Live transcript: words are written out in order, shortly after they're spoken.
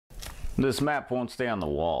This map won't stay on the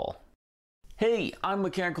wall. Hey, I'm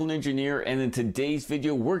Mechanical Engineer, and in today's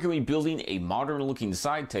video we're going to be building a modern looking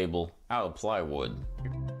side table out of plywood.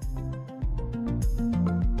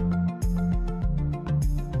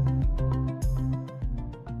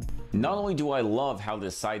 Not only do I love how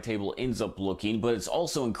this side table ends up looking, but it's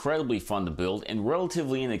also incredibly fun to build and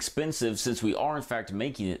relatively inexpensive since we are in fact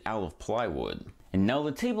making it out of plywood. And now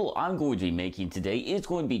the table I'm going to be making today is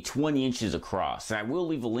going to be 20 inches across, and I will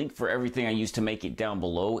leave a link for everything I used to make it down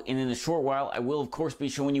below, and in a short while I will of course be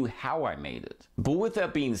showing you how I made it. But with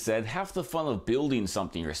that being said, half the fun of building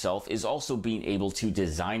something yourself is also being able to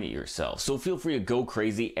design it yourself, so feel free to go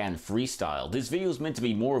crazy and freestyle. This video is meant to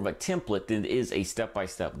be more of a template than it is a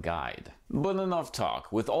step-by-step guide. But enough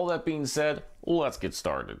talk. With all that being said, let's get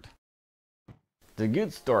started. To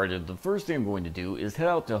get started, the first thing I'm going to do is head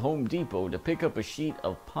out to Home Depot to pick up a sheet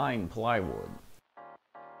of pine plywood.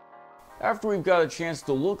 After we've got a chance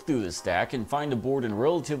to look through the stack and find a board in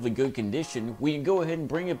relatively good condition, we can go ahead and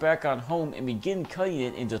bring it back on home and begin cutting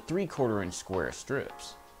it into 3/4 inch square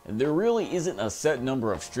strips. There really isn't a set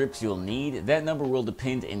number of strips you'll need. That number will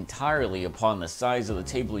depend entirely upon the size of the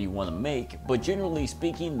table you want to make, but generally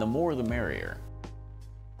speaking, the more the merrier.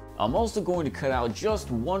 I'm also going to cut out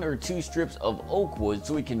just 1 or 2 strips of oak wood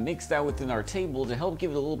so we can mix that within our table to help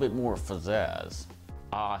give it a little bit more pizzazz.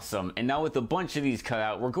 Awesome, and now with a bunch of these cut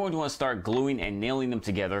out, we're going to want to start gluing and nailing them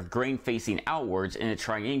together, grain facing outwards in a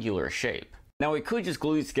triangular shape. Now we could just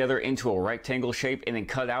glue these together into a rectangle shape and then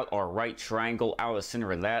cut out our right triangle out of the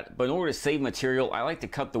center of that, but in order to save material, I like to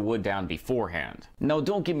cut the wood down beforehand. Now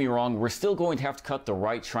don't get me wrong, we're still going to have to cut the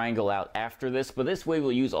right triangle out after this, but this way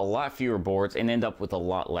we'll use a lot fewer boards and end up with a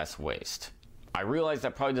lot less waste. I realize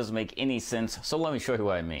that probably doesn't make any sense, so let me show you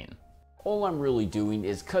what I mean. All I'm really doing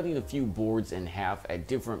is cutting a few boards in half at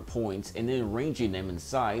different points and then arranging them in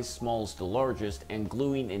size, smallest to largest, and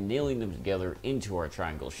gluing and nailing them together into our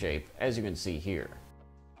triangle shape, as you can see here.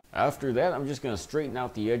 After that, I'm just going to straighten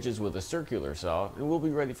out the edges with a circular saw, and we'll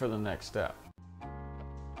be ready for the next step.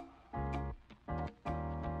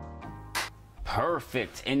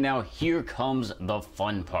 Perfect, and now here comes the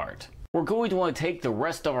fun part. We're going to want to take the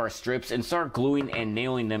rest of our strips and start gluing and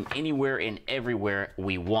nailing them anywhere and everywhere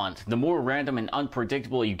we want. The more random and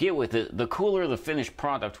unpredictable you get with it, the cooler the finished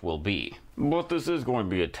product will be. But this is going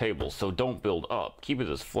to be a table, so don't build up. Keep it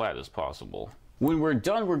as flat as possible. When we're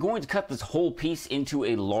done, we're going to cut this whole piece into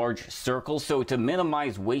a large circle. So to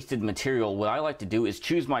minimize wasted material, what I like to do is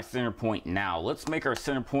choose my center point now. Let's make our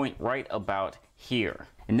center point right about here.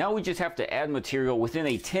 And now we just have to add material within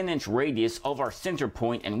a 10-inch radius of our center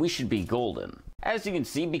point and we should be golden. As you can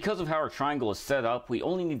see, because of how our triangle is set up, we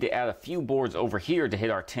only need to add a few boards over here to hit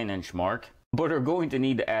our 10-inch mark, but are going to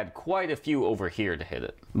need to add quite a few over here to hit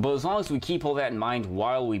it. But as long as we keep all that in mind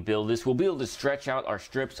while we build this, we'll be able to stretch out our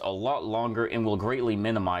strips a lot longer and will greatly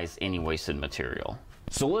minimize any wasted material.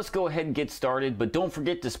 So let's go ahead and get started, but don't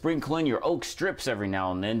forget to sprinkle in your oak strips every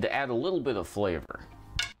now and then to add a little bit of flavor.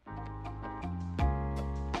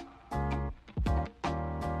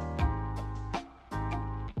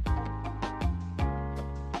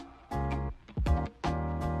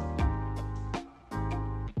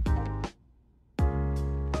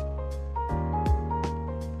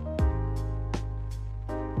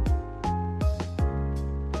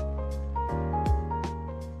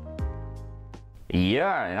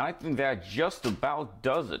 Yeah, and I think that just about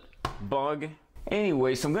does it. Bug.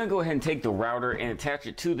 Anyway, so I'm going to go ahead and take the router and attach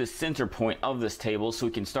it to the center point of this table so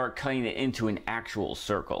we can start cutting it into an actual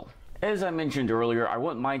circle. As I mentioned earlier, I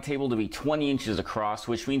want my table to be 20 inches across,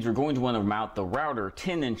 which means we're going to want to mount the router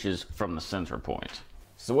 10 inches from the center point.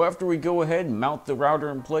 So after we go ahead and mount the router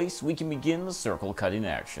in place, we can begin the circle cutting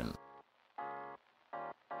action.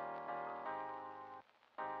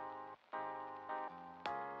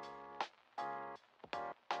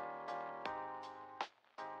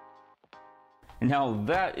 Now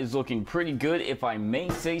that is looking pretty good, if I may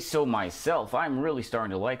say so myself. I'm really starting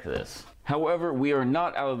to like this. However, we are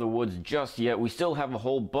not out of the woods just yet. We still have a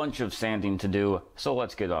whole bunch of sanding to do, so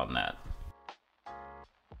let's get on that.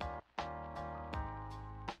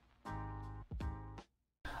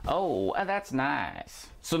 Oh, that's nice.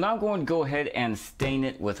 So now I'm going to go ahead and stain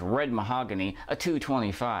it with red mahogany, a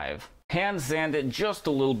 225. Hand sand it just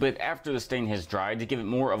a little bit after the stain has dried to give it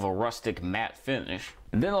more of a rustic matte finish.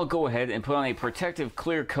 And then I'll go ahead and put on a protective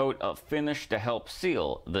clear coat of finish to help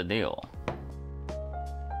seal the deal.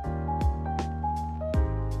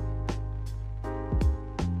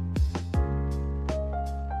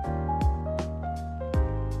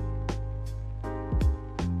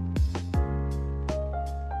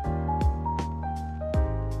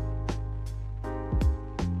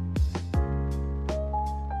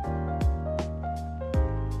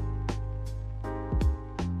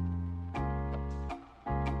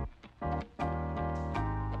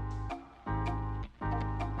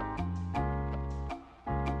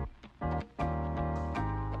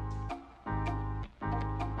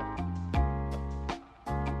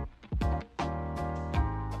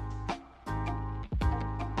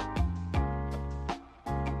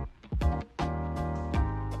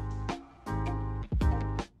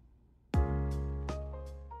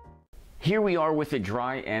 here we are with it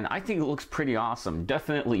dry, and I think it looks pretty awesome.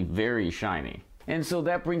 Definitely very shiny. And so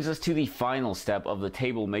that brings us to the final step of the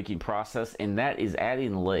table making process, and that is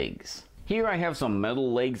adding legs. Here I have some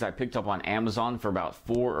metal legs I picked up on Amazon for about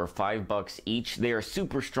 $4 or $5 each. They are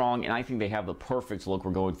super strong, and I think they have the perfect look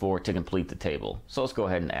we're going for to complete the table. So let's go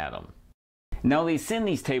ahead and add them. Now they send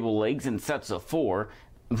these table legs in sets of 4,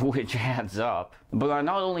 which adds up. But I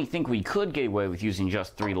not only think we could get away with using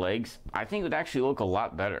just 3 legs, I think it would actually look a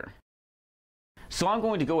lot better. So I'm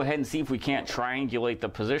going to go ahead and see if we can't triangulate the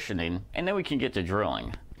positioning, and then we can get to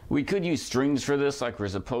drilling. We could use strings for this like we're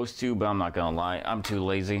supposed to, but I'm not gonna lie, I'm too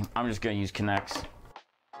lazy. I'm just gonna use connects.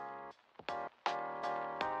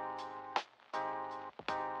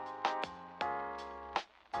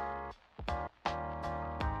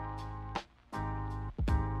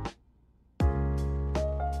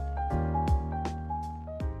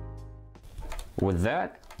 With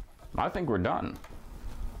that, I think we're done.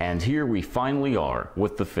 And here we finally are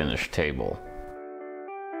with the finished table.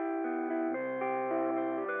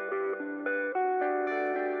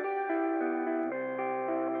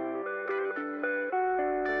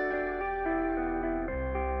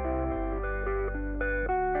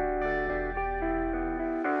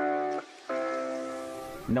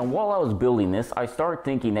 Now while I was building this, I started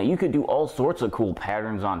thinking that you could do all sorts of cool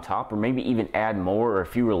patterns on top, or maybe even add more or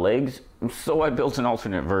fewer legs, so I built an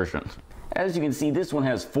alternate version. As you can see, this one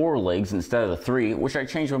has 4 legs instead of the 3, which I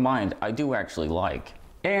changed my mind, I do actually like.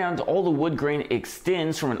 And all the wood grain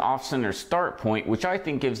extends from an off-center start point, which I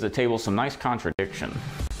think gives the table some nice contradiction.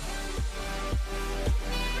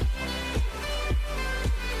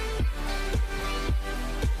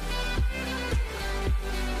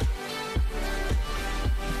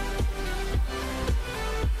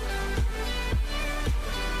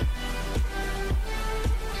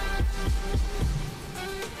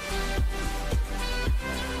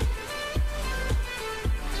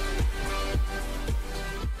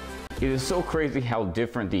 It is so crazy how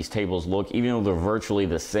different these tables look, even though they're virtually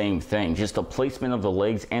the same thing. Just the placement of the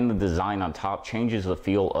legs and the design on top changes the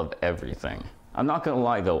feel of everything. I'm not gonna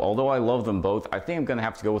lie though, although I love them both, I think I'm gonna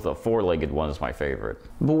have to go with a 4-legged one as my favorite.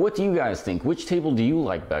 But what do you guys think? Which table do you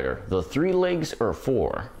like better? The 3 legs or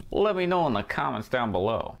 4? Let me know in the comments down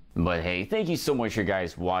below. But hey, thank you so much for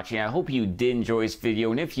guys watching. I hope you did enjoy this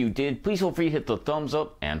video, and if you did, please feel free to hit the thumbs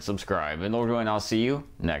up and subscribe. And everyone, I'll see you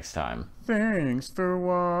next time. Thanks for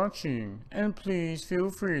watching, and please feel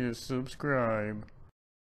free to subscribe.